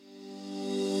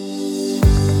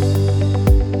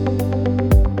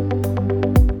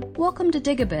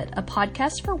Dig a Bit, a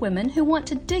podcast for women who want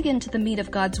to dig into the meat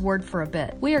of God's Word for a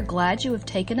bit. We are glad you have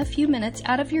taken a few minutes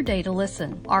out of your day to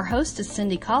listen. Our host is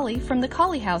Cindy Colley from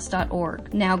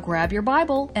thecolleyhouse.org. Now grab your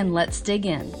Bible and let's dig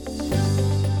in.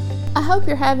 I hope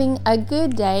you're having a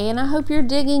good day, and I hope you're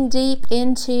digging deep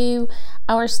into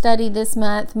our study this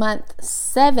month, month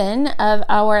 7 of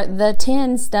our The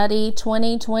 10 study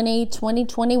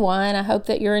 2020-2021. I hope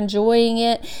that you're enjoying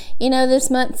it. You know, this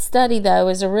month's study, though,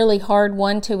 is a really hard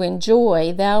one to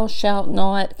enjoy. Thou shalt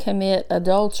not commit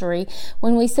adultery.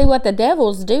 When we see what the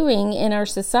devil's doing in our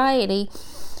society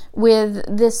with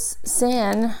this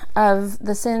sin of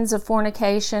the sins of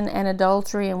fornication and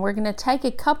adultery, and we're going to take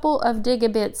a couple of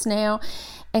dig-a-bits now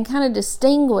and kind of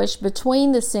distinguish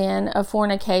between the sin of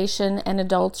fornication and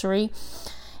adultery.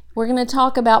 We're going to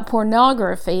talk about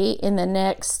pornography in the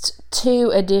next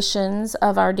 2 editions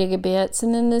of our dig-a-bits,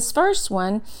 and then this first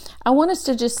one, I want us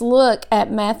to just look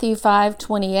at Matthew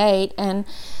 5:28 and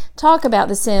talk about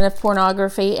the sin of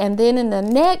pornography, and then in the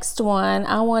next one,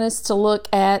 I want us to look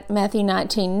at Matthew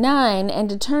 19:9 and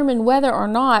determine whether or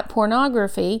not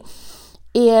pornography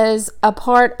is a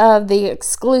part of the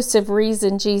exclusive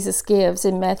reason Jesus gives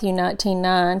in Matthew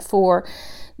 19:9 for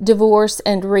divorce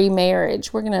and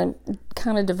remarriage. We're going to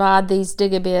kind of divide these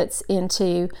dig-a-bits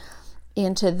into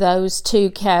those 2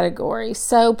 categories.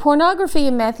 So pornography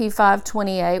in Matthew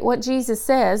 5:28, what Jesus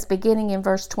says beginning in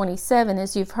verse 27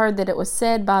 is, "You've heard that it was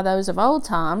said by those of old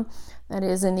time," that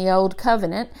is in the old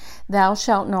covenant, "Thou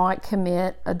shalt not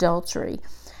commit adultery."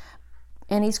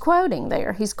 And he's quoting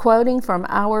there. He's quoting from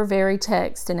our very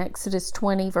text in Exodus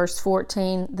 20 verse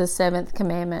 14, the 7th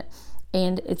commandment.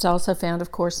 And it's also found,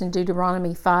 of course, in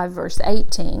Deuteronomy 5 verse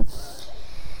 18.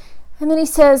 And then he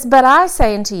says, "But I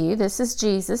say unto you," this is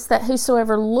Jesus, "that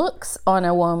whosoever looks on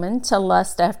a woman to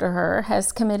lust after her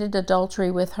has committed adultery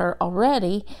with her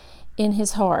already in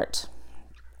his heart."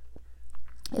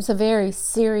 It's a very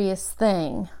serious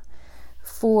thing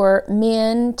for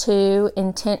men to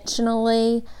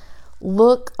intentionally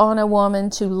look on a woman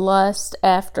to lust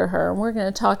after her. And we're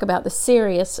going to talk about the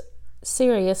seriousness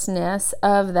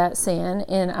of that sin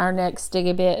in our next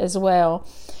dig-a-bit as well.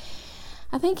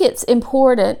 I think it's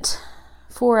important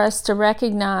for us to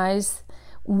recognize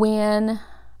when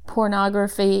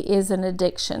pornography is an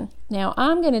addiction. Now,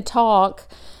 I'm going to talk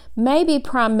maybe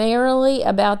primarily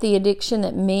about the addiction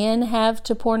that men have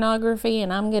to pornography,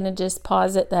 and I'm going to just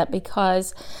posit that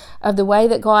because of the way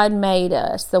that God made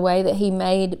us, the way that He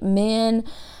made men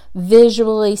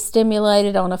visually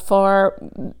stimulated on a far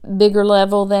bigger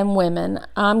level than women.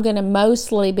 I'm going to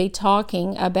mostly be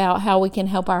talking about how we can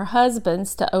help our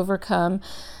husbands to overcome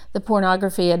the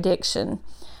pornography addiction.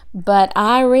 But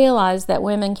I realize that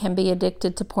women can be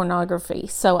addicted to pornography.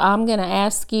 So I'm going to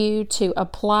ask you to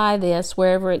apply this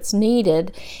wherever it's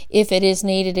needed, if it is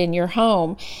needed in your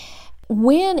home.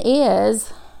 When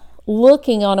is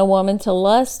looking on a woman to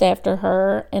lust after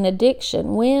her an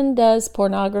addiction? When does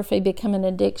pornography become an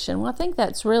addiction? Well, I think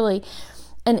that's really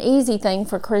an easy thing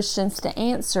for Christians to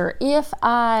answer. If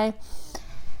I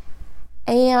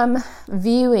am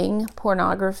viewing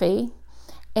pornography,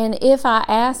 and if I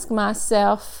ask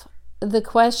myself the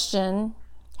question,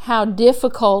 how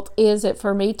difficult is it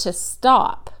for me to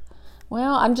stop?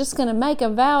 Well, I'm just going to make a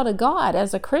vow to God.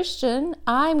 As a Christian,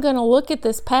 I'm going to look at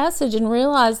this passage and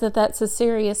realize that that's a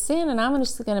serious sin, and I'm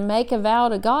just going to make a vow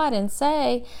to God and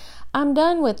say, I'm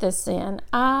done with this sin.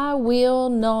 I will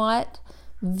not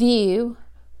view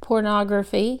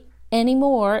pornography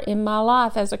anymore in my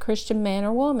life as a Christian man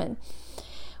or woman.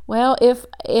 Well,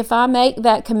 if I make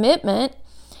that commitment,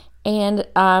 and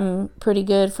I'm pretty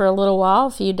good for a little while,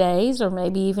 a few days, or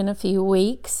maybe even a few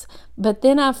weeks, but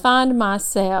then I find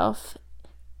myself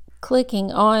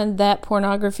clicking on that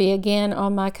pornography again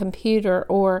on my computer,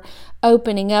 or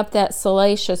opening up that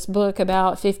salacious book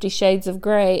about 50 Shades of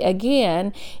Grey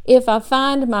again, if I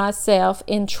find myself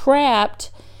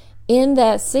entrapped in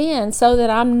that sin so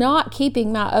that I'm not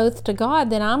keeping my oath to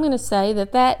God, then I'm going to say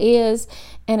that that is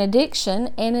an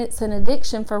addiction, and it's an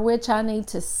addiction for which I need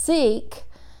to seek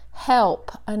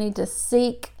help. I need to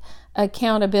seek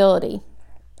accountability.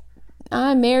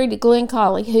 I'm married to Glenn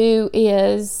Colley, who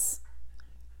is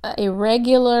a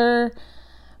regular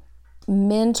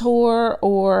mentor,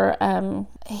 or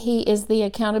he is the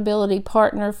accountability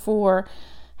partner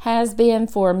has been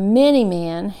for many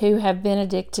men who have been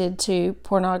addicted to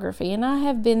pornography. And I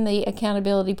have been the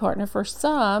accountability partner for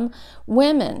some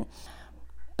women.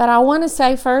 But I want to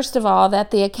say, first of all, that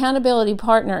the accountability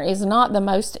partner is not the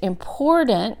most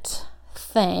important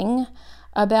thing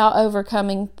about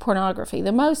overcoming pornography.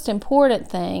 The most important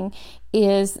thing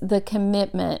is the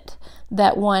commitment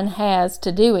that one has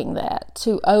to doing that,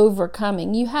 to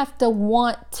overcoming. You have to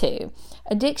want to.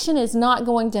 Addiction is not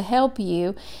going to help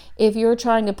you if you're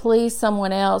trying to please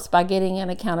someone else by getting an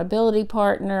accountability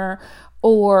partner,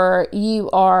 or you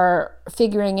are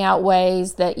figuring out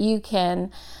ways that you can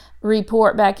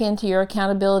report back into your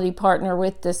accountability partner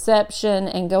with deception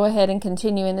and go ahead and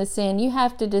continue in the sin. You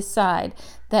have to decide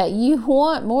that you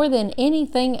want more than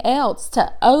anything else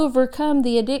to overcome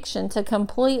the addiction, to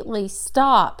completely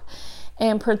stop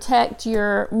and protect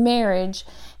your marriage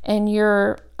and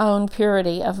your own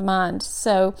purity of mind.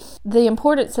 So the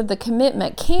importance of the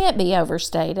commitment can't be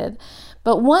overstated.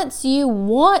 But once you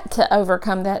want to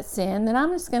overcome that sin, then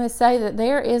I'm just going to say that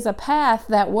there is a path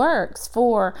that works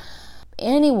for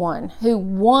anyone who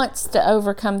wants to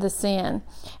overcome the sin.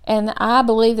 And I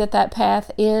believe that that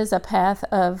path is a path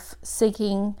of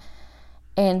seeking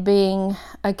and being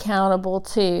accountable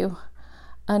to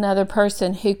another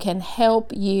person who can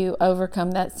help you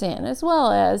overcome that sin, as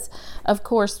well as, of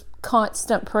course,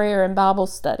 constant prayer and Bible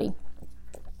study.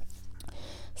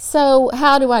 So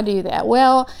how do I do that?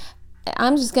 Well,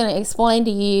 I'm just going to explain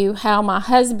to you how my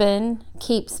husband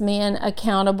keeps men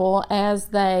accountable as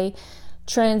they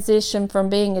transition from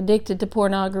being addicted to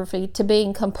pornography to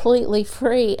being completely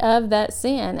free of that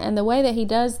sin. And the way that he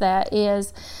does that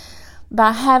is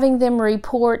by having them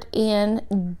report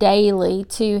in daily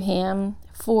to him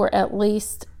for at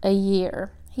least a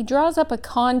year. He draws up a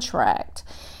contract,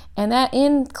 and that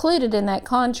included in that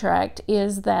contract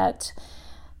is that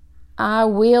I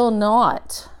will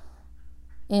not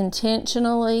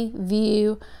intentionally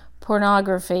view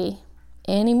pornography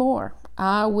anymore.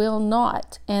 I will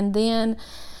not. And then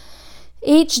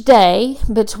each day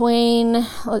between,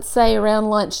 let's say around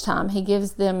lunchtime, he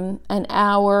gives them an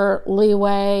hour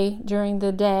leeway during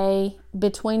the day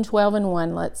between 12 and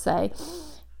 1, let's say.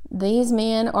 These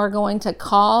men are going to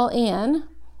call in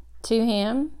to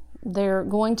him. They're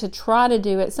going to try to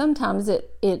do it. Sometimes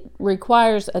it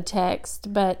requires a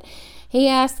text, but he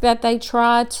asks that they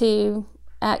try to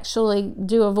actually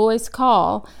do a voice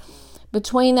call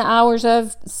between the hours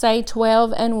of, say,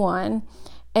 12 and 1,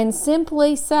 and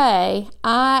simply say,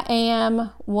 I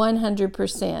am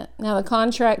 100%. Now, the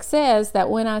contract says that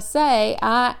when I say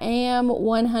I am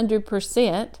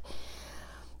 100%,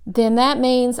 then that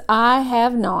means I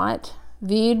have not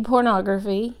viewed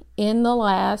pornography in the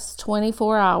last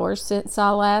 24 hours since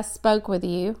I last spoke with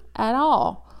you at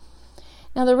all.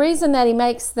 Now, the reason that he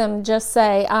makes them just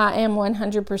say, I am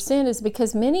 100% is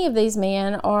because many of these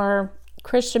men are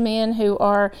Christian men who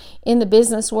are in the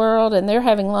business world, and they're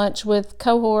having lunch with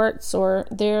cohorts, or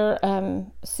they're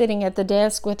sitting at the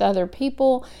desk with other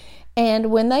people.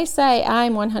 And when they say,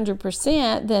 I'm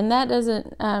 100%, then that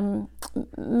doesn't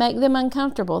make them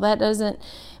uncomfortable. That doesn't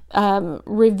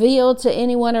reveal to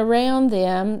anyone around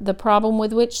them the problem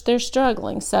with which they're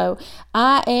struggling. So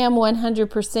I am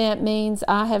 100% means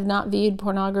I have not viewed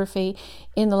pornography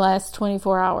in the last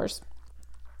 24 hours.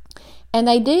 And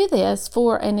they do this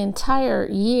for an entire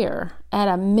year at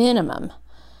a minimum.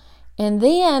 And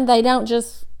then they don't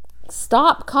just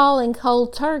stop calling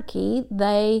cold turkey.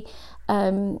 They,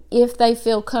 if they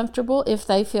feel comfortable, if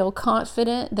they feel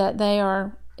confident that they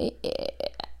are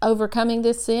overcoming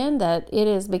this sin, that it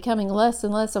is becoming less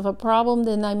and less of a problem,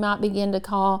 then they might begin to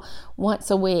call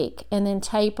once a week and then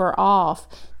taper off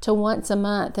to once a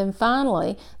month. And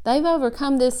finally, they've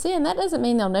overcome this sin. That doesn't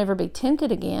mean they'll never be tempted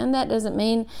again. That doesn't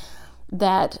mean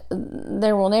that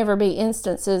there will never be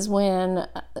instances when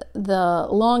the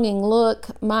longing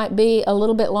look might be a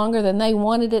little bit longer than they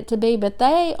wanted it to be, but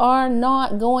they are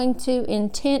not going to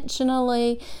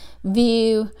intentionally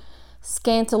view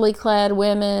scantily clad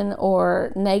women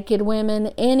or naked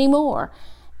women anymore.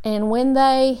 And when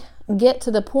they get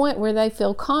to the point where they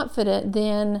feel confident,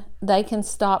 then they can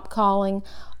stop calling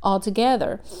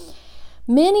altogether.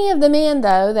 Many of the men,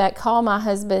 though, that call my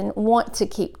husband want to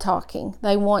keep talking.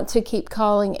 They want to keep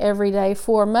calling every day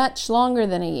for much longer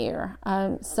than a year.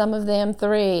 Some of them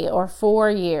 3 or 4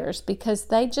 years, because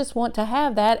they just want to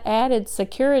have that added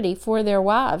security for their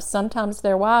wives. Sometimes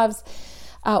their wives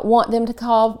want them to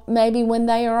call maybe when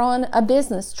they are on a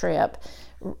business trip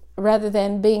rather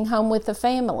than being home with the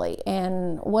family.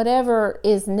 And whatever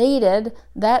is needed,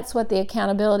 that's what the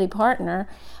accountability partner,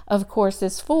 of course,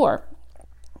 is for.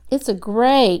 It's a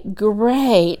great,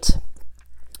 great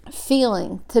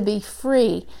feeling to be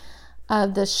free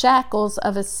of the shackles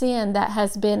of a sin that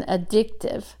has been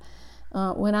addictive.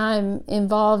 When I'm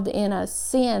involved in a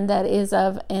sin that is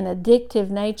of an addictive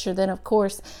nature, then of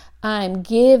course I have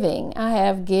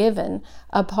given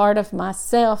a part of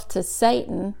myself to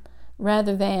Satan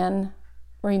rather than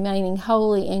remaining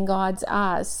holy in God's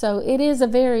eyes. So it is a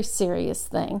very serious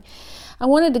thing. I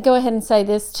wanted to go ahead and say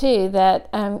this too, that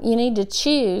you need to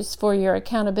choose for your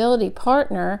accountability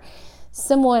partner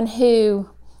someone who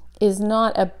is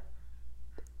not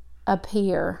a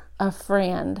peer, a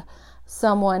friend,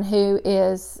 someone who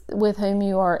is with whom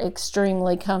you are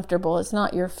extremely comfortable. It's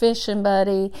not your fishing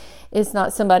buddy. It's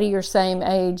not somebody your same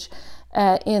age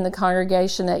in the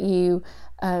congregation that you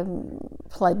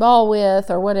play ball with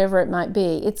or whatever it might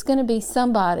be. It's going to be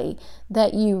somebody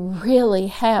that you really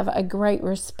have a great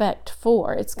respect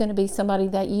for. It's going to be somebody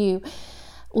that you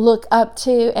look up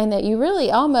to and that you really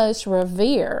almost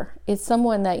revere. It's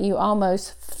someone that you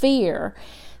almost fear,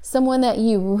 someone that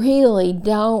you really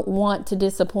don't want to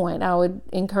disappoint. I would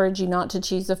encourage you not to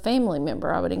choose a family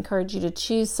member. I would encourage you to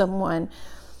choose someone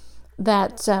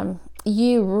that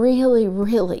you really,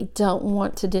 really don't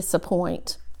want to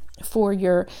disappoint for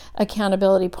your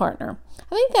accountability partner.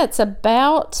 I think that's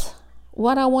about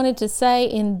what I wanted to say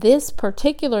in this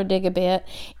particular Dig-A-Bit.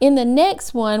 In the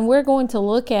next one, we're going to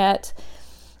look at,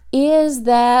 is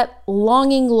that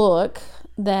longing look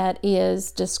that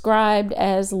is described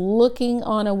as looking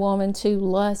on a woman to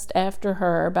lust after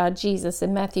her by Jesus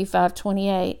in Matthew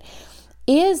 5:28.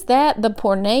 Is that the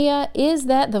porneia? Is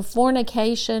that the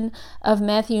fornication of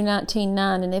Matthew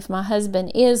 19:9? And if my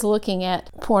husband is looking at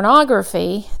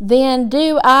pornography, then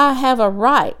do I have a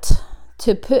right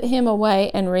to put him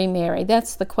away and remarry?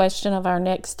 That's the question of our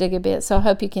next Dig-A-Bit. So I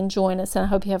hope you can join us, and I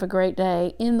hope you have a great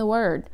day in the Word.